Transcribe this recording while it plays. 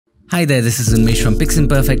Hi there, this is Unmesh from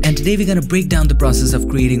PiXimperfect, and today we're going to break down the process of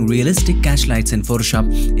creating realistic catchlights in Photoshop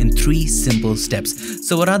in 3 simple steps.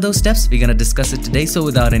 So what are those steps? We're going to discuss it today, so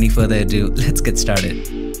without any further ado, let's get started.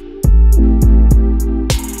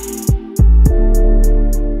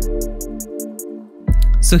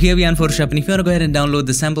 So here we are in Photoshop, and if you want to go ahead and download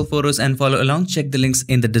the sample photos and follow along, check the links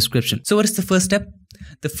in the description. So what is the first step?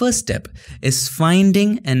 The first step is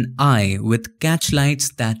finding an eye with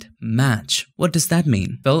catchlights that match. What does that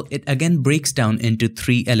mean? Well, it again breaks down into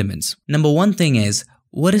 3 elements. Number 1 thing is,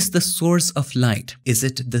 what is the source of light? Is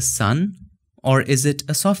it the sun or is it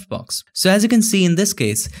a softbox? So as you can see in this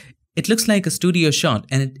case, it looks like a studio shot,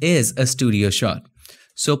 and it is a studio shot.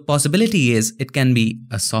 So possibility is it can be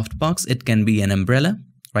a softbox, it can be an umbrella,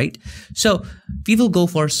 right? So we will go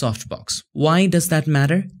for softbox. Why does that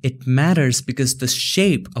matter? It matters because the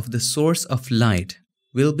shape of the source of light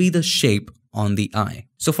will be the shape on the eye.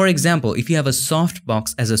 So for example, if you have a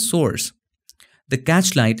softbox as a source, the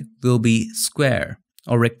catchlight will be square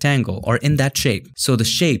or rectangle or in that shape. So the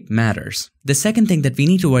shape matters. The second thing that we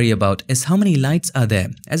need to worry about is how many lights are there.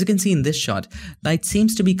 As you can see in this shot, light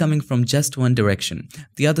seems to be coming from just one direction.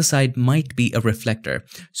 The other side might be a reflector.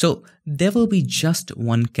 So there will be just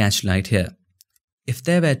one catchlight here. If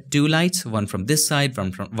there were 2 lights, one from this side,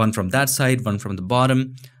 one from that side, one from the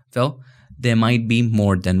bottom, well, there might be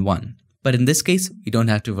more than one. But in this case, we don't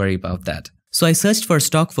have to worry about that. So I searched for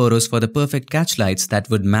stock photos for the perfect catchlights that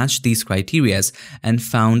would match these criterias and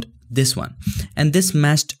found this one. And this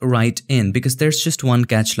matched right in because there's just one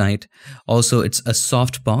catchlight. Also, it's a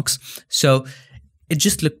soft box. So it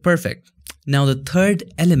just looked perfect. Now the third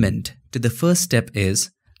element to the first step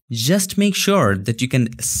is just make sure that you can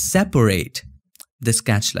separate this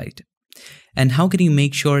catchlight. And how can you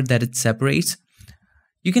make sure that it separates?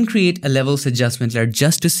 You can create a levels adjustment layer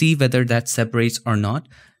just to see whether that separates or not.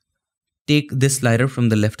 Take this slider from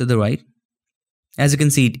the left to the right. As you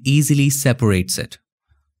can see, it easily separates it.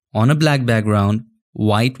 On a black background,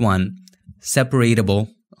 white one, separatable,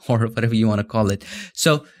 or whatever you want to call it.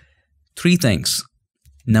 So 3 things.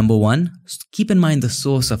 Number 1, keep in mind the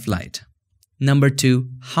source of light. Number 2,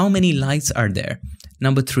 how many lights are there?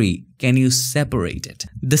 Number 3, can you separate it?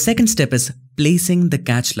 The second step is placing the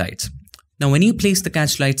catchlights. Now when you place the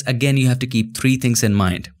catchlights, again you have to keep 3 things in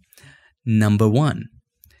mind. Number 1,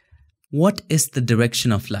 what is the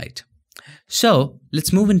direction of light? So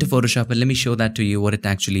let's move into Photoshop and let me show that to you what it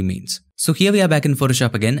actually means. So here we are back in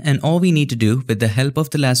Photoshop again, and all we need to do with the help of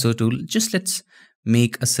the lasso tool, just let's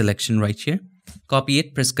make a selection right here. Copy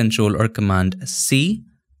it, press Ctrl or Command C.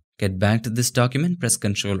 Get back to this document, press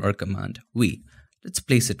Ctrl or Command V. Let's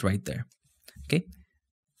place it right there. Okay.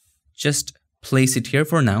 Just place it here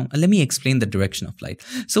for now, and let me explain the direction of light.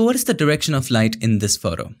 So what is the direction of light in this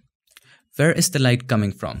photo? Where is the light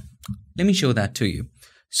coming from? Let me show that to you.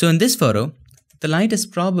 So in this photo, the light is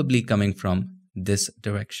probably coming from this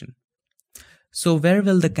direction. So where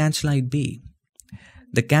will the catchlight be?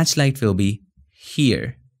 The catchlight will be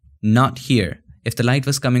here, not here. If the light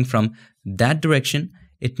was coming from that direction,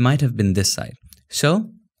 it might have been this side.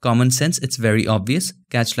 So common sense, it's very obvious.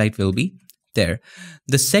 Catchlight will be there.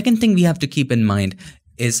 The second thing we have to keep in mind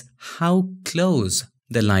is how close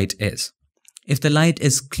the light is. If the light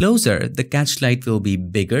is closer, the catchlight will be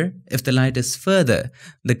bigger. If the light is further,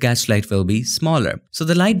 the catchlight will be smaller. So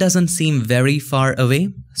the light doesn't seem very far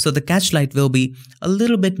away, so the catchlight will be a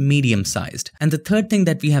little bit medium sized. And the third thing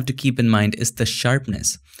that we have to keep in mind is the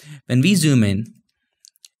sharpness. When we zoom in,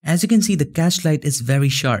 as you can see, the catchlight is very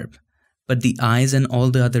sharp, but the eyes and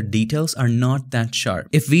all the other details are not that sharp.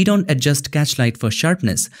 If we don't adjust catchlight for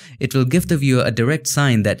sharpness, it will give the viewer a direct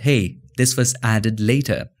sign that, hey, this was added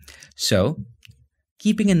later. So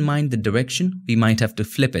keeping in mind the direction, we might have to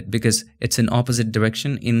flip it because it's in opposite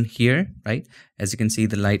direction in here, right? As you can see,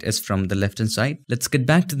 the light is from the left hand side. Let's get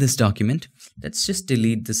back to this document. Let's just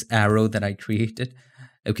delete this arrow that I created.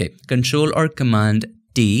 Okay, Control or Command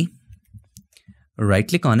D, right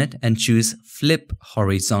click on it and choose Flip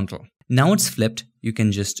Horizontal. Now it's flipped. You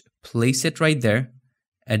can just place it right there,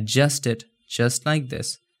 adjust it just like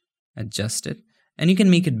this, adjust it, and you can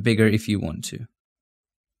make it bigger if you want to.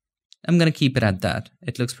 I'm going to keep it at that.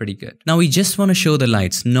 It looks pretty good. Now we just want to show the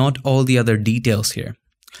lights, not all the other details here.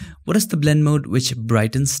 What is the blend mode which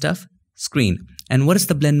brightens stuff? Screen. And what is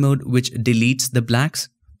the blend mode which deletes the blacks?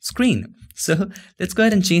 Screen. So let's go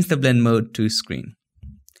ahead and change the blend mode to screen.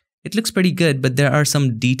 It looks pretty good, but there are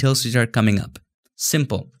some details which are coming up.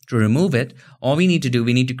 Simple. To remove it, all we need to do,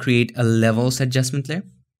 we need to create a levels adjustment layer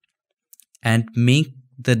and make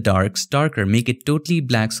the darks darker, make it totally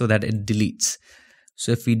black so that it deletes.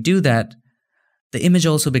 So if we do that, the image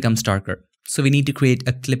also becomes darker. So we need to create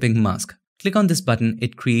a clipping mask. Click on this button,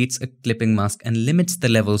 it creates a clipping mask and limits the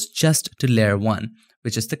levels just to layer 1,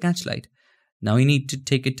 which is the catch light. Now you need to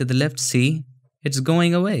take it to the left. See, it's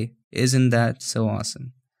going away. Isn't that so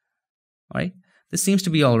awesome? Alright, this seems to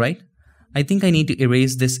be alright. I think I need to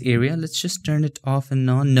erase this area. Let's just turn it off and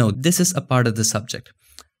on. No, this is a part of the subject.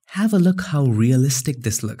 Have a look how realistic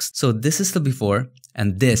this looks. So this is the before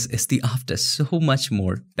and this is the after. So much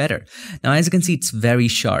more better. Now as you can see, it's very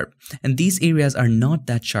sharp and these areas are not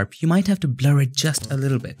that sharp. You might have to blur it just a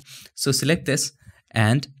little bit. So select this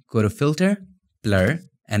and go to filter, blur,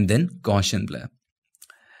 and then Gaussian blur.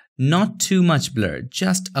 Not too much blur,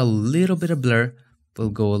 just a little bit of blur will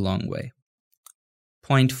go a long way.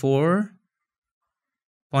 0.4,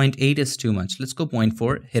 0.8 is too much. Let's go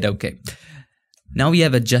 0.4, hit OK. Now we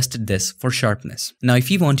have adjusted this for sharpness. Now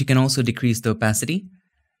if you want, you can also decrease the opacity,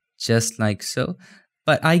 just like so.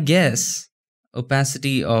 But I guess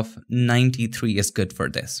opacity of 93 is good for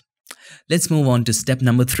this. Let's move on to step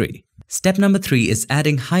number 3. Step number 3 is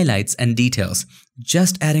adding highlights and details.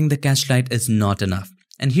 Just adding the catch light is not enough.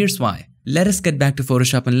 And here's why. Let us get back to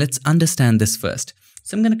Photoshop and let's understand this first.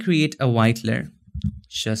 So I'm going to create a white layer,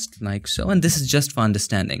 just like so. And this is just for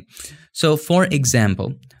understanding. So for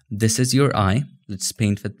example, this is your eye. Let's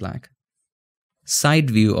paint with black.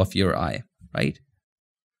 Side view of your eye, right?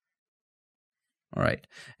 All right.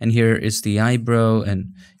 And here is the eyebrow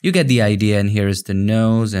and you get the idea. And here is the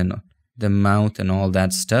nose and the mouth and all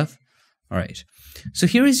that stuff. All right. So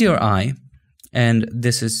here is your eye and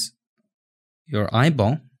this is your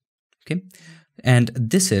eyeball. Okay. And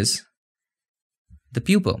this is the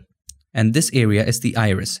pupil. And this area is the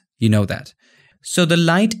iris. You know that. So the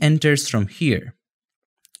light enters from here.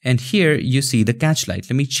 And here you see the catch light.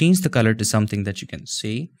 Let me change the color to something that you can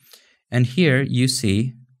see. And here you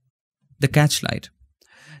see the catch light.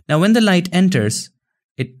 Now when the light enters,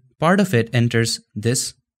 part of it enters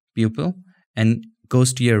this pupil and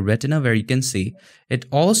goes to your retina where you can see. It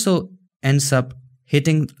also ends up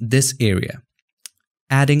hitting this area,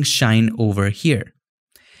 adding shine over here.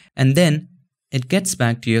 And then it gets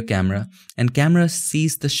back to your camera and camera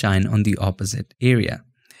sees the shine on the opposite area.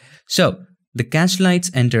 So the catch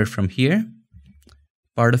lights enter from here,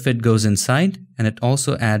 part of it goes inside, and it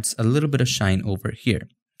also adds a little bit of shine over here,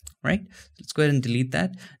 right? Let's go ahead and delete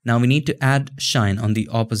that. Now we need to add shine on the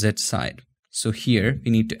opposite side. So here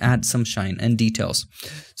we need to add some shine and details.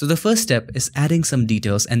 So the first step is adding some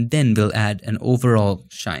details and then we'll add an overall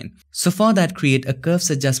shine. So for that, create a curves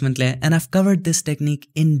adjustment layer, and I've covered this technique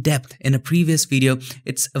in depth in a previous video.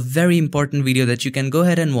 It's a very important video that you can go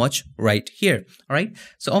ahead and watch right here. All right.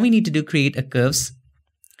 So all we need to do, create a curves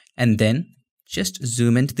and then just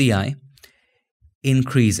zoom into the eye,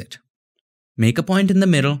 increase it, make a point in the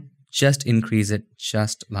middle, just increase it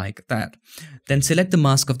just like that. Then select the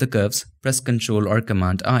mask of the curves, press Ctrl or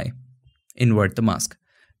Command I. Invert the mask.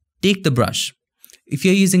 Take the brush. If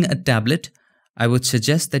you're using a tablet, I would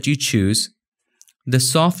suggest that you choose the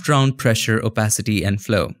soft round pressure, opacity, and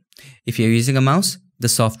flow. If you're using a mouse, the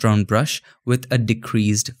soft round brush with a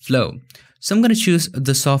decreased flow. So I'm going to choose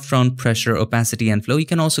the soft round pressure, opacity, and flow. You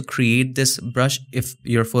can also create this brush if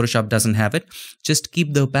your Photoshop doesn't have it. Just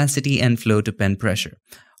keep the opacity and flow to pen pressure.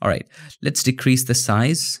 All right, let's decrease the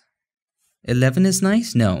size. 11 is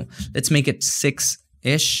nice. No, let's make it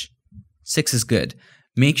 6-ish. 6 is good.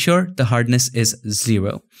 Make sure the hardness is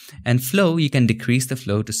 0. And flow, you can decrease the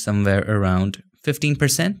flow to somewhere around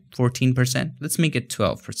 15%, 14%. Let's make it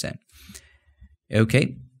 12%.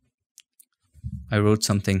 Okay. I wrote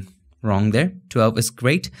something wrong there. 12 is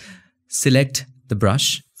great. Select the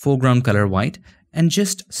brush, foreground color white, and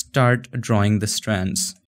just start drawing the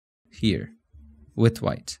strands here with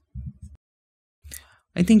white.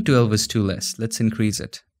 I think 12 is too less. Let's increase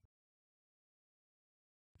it.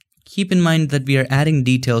 Keep in mind that we are adding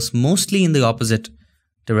details mostly in the opposite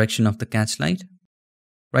direction of the catch light.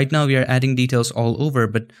 Right now we are adding details all over,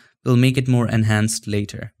 but we'll make it more enhanced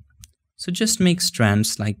later. So just make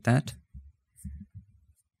strands like that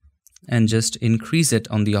and just increase it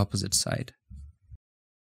on the opposite side.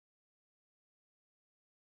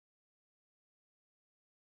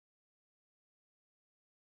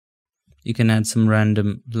 You can add some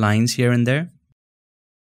random lines here and there.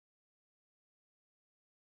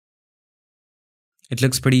 It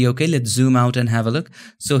looks pretty okay. Let's zoom out and have a look.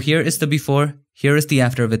 So here is the before, here is the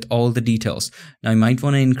after with all the details. Now you might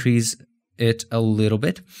want to increase it a little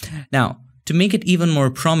bit. Now, to make it even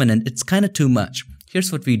more prominent, it's kind of too much.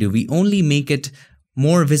 Here's what we do. We only make it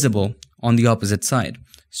more visible on the opposite side.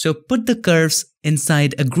 So put the curves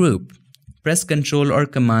inside a group. Press Ctrl or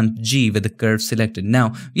Command G with the curve selected.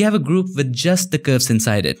 Now we have a group with just the curves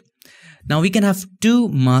inside it. Now we can have two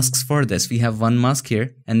masks for this. We have one mask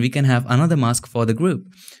here and we can have another mask for the group.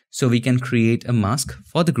 So we can create a mask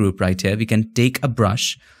for the group right here. We can take a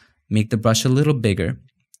brush, make the brush a little bigger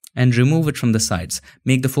and remove it from the sides.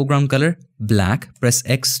 Make the foreground color black, press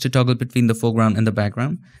X to toggle between the foreground and the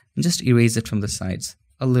background and just erase it from the sides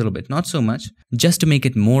a little bit, not so much, just to make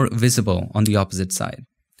it more visible on the opposite side.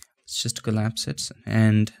 Let's just collapse it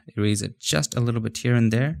and erase it just a little bit here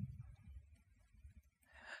and there.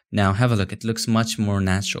 Now have a look, it looks much more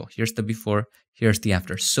natural. Here's the before, here's the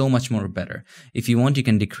after, so much more better. If you want, you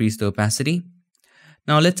can decrease the opacity.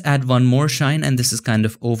 Now let's add one more shine, and this is kind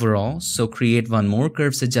of overall. So create one more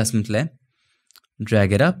curves adjustment layer,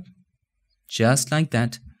 drag it up, just like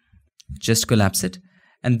that, just collapse it,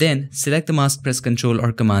 and then select the mask, press Ctrl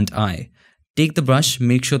or Command I. Take the brush,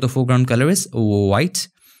 make sure the foreground color is white,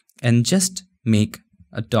 and just make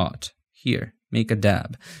a dot here, make a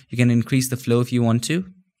dab. You can increase the flow if you want to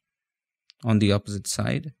on the opposite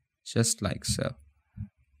side, just like so.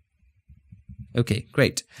 Okay,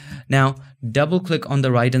 great. Now double click on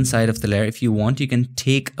the right hand side of the layer. If you want, you can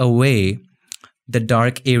take away the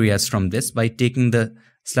dark areas from this by taking the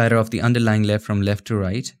slider of the underlying layer from left to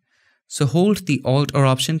right. So hold the Alt or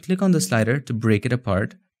Option, click on the slider to break it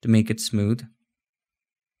apart, to make it smooth.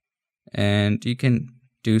 And you can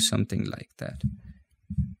do something like that.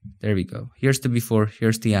 There we go. Here's the before,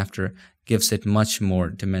 here's the after, gives it much more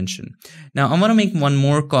dimension. Now I want to make one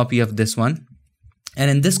more copy of this one.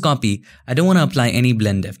 And in this copy, I don't want to apply any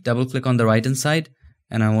blend diff. Double click on the right hand side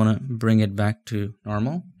and I want to bring it back to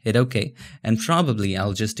normal. Hit OK. And probably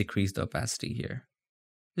I'll just decrease the opacity here.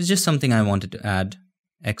 It's just something I wanted to add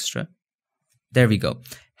extra. There we go.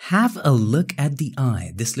 Have a look at the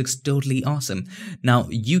eye. This looks totally awesome. Now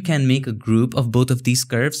you can make a group of both of these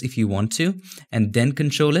curves if you want to, and then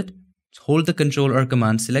control it. Hold the Control or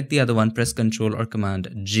Command, select the other one, press Control or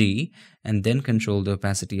Command G, and then control the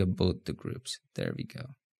opacity of both the groups. There we go.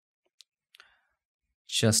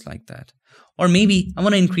 Just like that. Or maybe I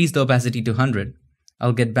want to increase the opacity to 100.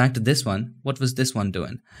 I'll get back to this one. What was this one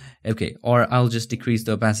doing? Okay, or I'll just decrease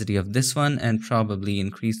the opacity of this one and probably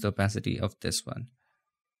increase the opacity of this one.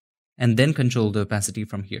 And then control the opacity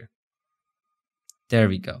from here. There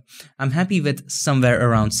we go. I'm happy with somewhere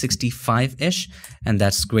around 65-ish, and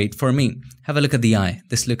that's great for me. Have a look at the eye.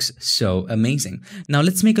 This looks so amazing. Now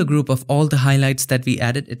let's make a group of all the highlights that we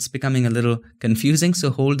added. It's becoming a little confusing, so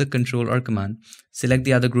hold the Control or Command. Select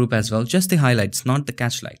the other group as well, just the highlights, not the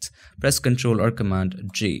catchlights. Press Control or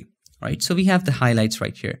Command G. Right, so we have the highlights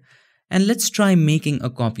right here. And let's try making a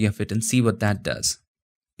copy of it and see what that does.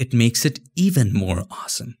 It makes it even more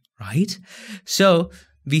awesome, right? So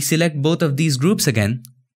we select both of these groups again,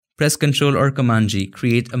 press Ctrl or Command G,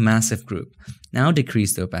 create a massive group. Now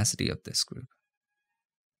decrease the opacity of this group.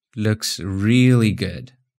 Looks really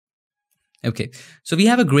good. Okay, so we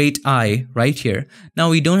have a great eye right here.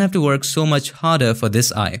 Now we don't have to work so much harder for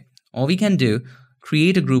this eye. All we can do,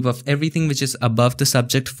 create a group of everything which is above the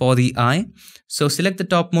subject for the eye. So select the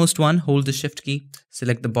topmost one, hold the Shift key,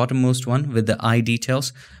 select the bottommost one with the eye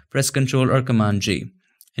details, press Ctrl or Command G.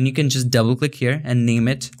 And you can just double click here and name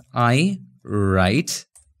it eye right.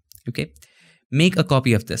 Okay, make a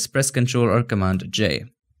copy of this, press Ctrl or Command J.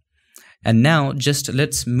 And now just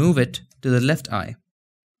let's move it to the left eye.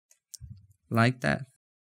 Like that.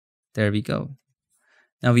 There we go.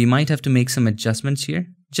 Now we might have to make some adjustments here.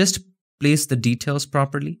 Just place the details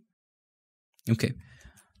properly. Okay,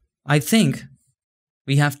 I think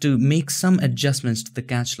we have to make some adjustments to the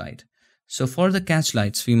catchlight. So for the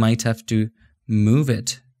catchlights, we might have to move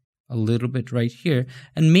it a little bit right here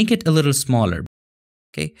and make it a little smaller.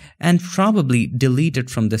 Okay, and probably delete it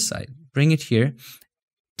from this side. Bring it here.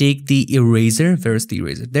 Take the eraser. Where's the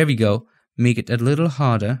eraser? There we go. Make it a little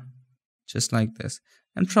harder, just like this,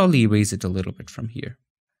 and probably erase it a little bit from here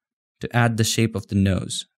to add the shape of the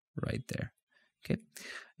nose right there. Okay,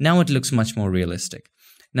 now it looks much more realistic.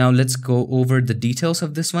 Now let's go over the details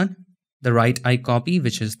of this one. The right eye copy,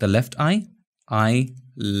 which is the left eye,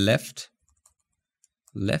 left.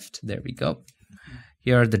 There we go.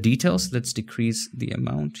 Here are the details. Let's decrease the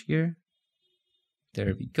amount here.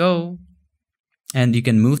 There we go. And you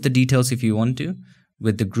can move the details if you want to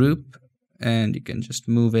with the group, and you can just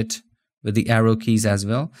move it with the arrow keys as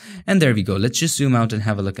well. And there we go. Let's just zoom out and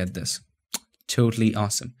have a look at this. Totally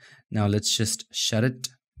awesome. Now let's just shut it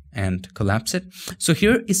and collapse it. So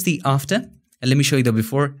here is the after, and let me show you the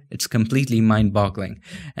before. It's completely mind-boggling.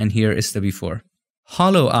 And here is the before.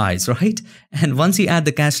 Hollow eyes, right? And once you add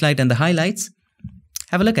the catchlight and the highlights,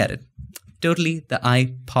 have a look at it. Totally, the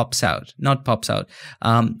eye pops out. Not pops out.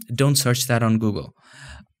 Don't search that on Google.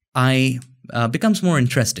 Eye becomes more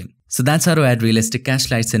interesting. So that's how to add realistic catch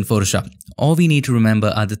lights in Photoshop. All we need to remember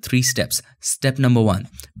are the 3 steps. Step number 1,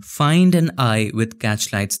 find an eye with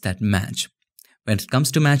catch lights that match. When it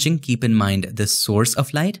comes to matching, keep in mind the source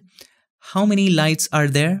of light, how many lights are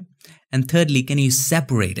there, and thirdly, can you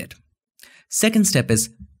separate it? Second step is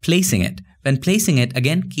placing it. When placing it,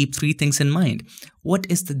 again, keep 3 things in mind. What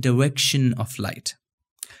is the direction of light?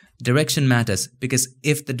 Direction matters because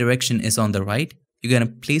if the direction is on the right, you're going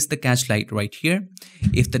to place the catch light right here.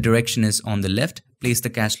 If the direction is on the left, place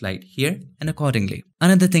the catch light here and accordingly.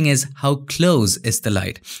 Another thing is how close is the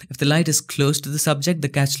light. If the light is close to the subject, the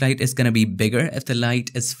catch light is going to be bigger. If the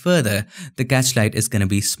light is further, the catch light is going to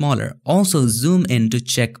be smaller. Also zoom in to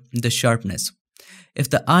check the sharpness. If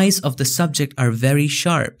the eyes of the subject are very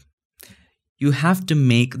sharp, you have to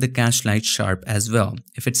make the catch light sharp as well.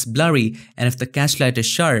 If it's blurry and if the catch light is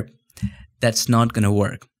sharp, that's not going to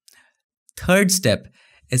work. Third step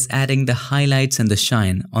is adding the highlights and the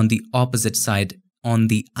shine on the opposite side on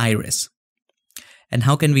the iris. And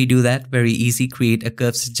how can we do that? Very easy. Create a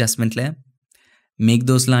curves adjustment layer. Make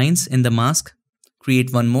those lines in the mask.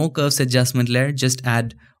 Create one more curves adjustment layer. Just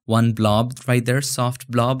add one blob right there, soft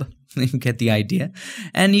blob. You get the idea.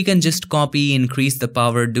 And you can just copy, increase the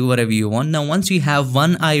power, do whatever you want. Now, once you have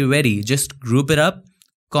one eye ready, just group it up,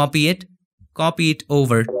 copy it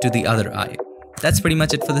over to the other eye. That's pretty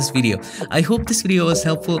much it for this video. I hope this video was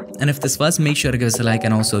helpful, and if this was, make sure to give us a like,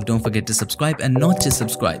 and also don't forget to subscribe, and not just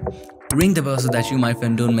subscribe. Ring the bell so that you, my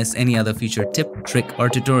friend, don't miss any other future tip, trick or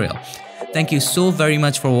tutorial. Thank you so very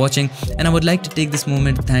much for watching, and I would like to take this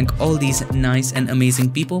moment to thank all these nice and amazing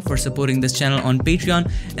people for supporting this channel on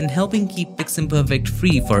Patreon and helping keep PiXimperfect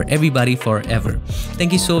free for everybody forever.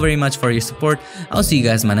 Thank you so very much for your support. I'll see you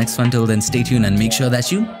guys in my next one. Till then, stay tuned and make sure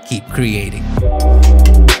that you keep creating.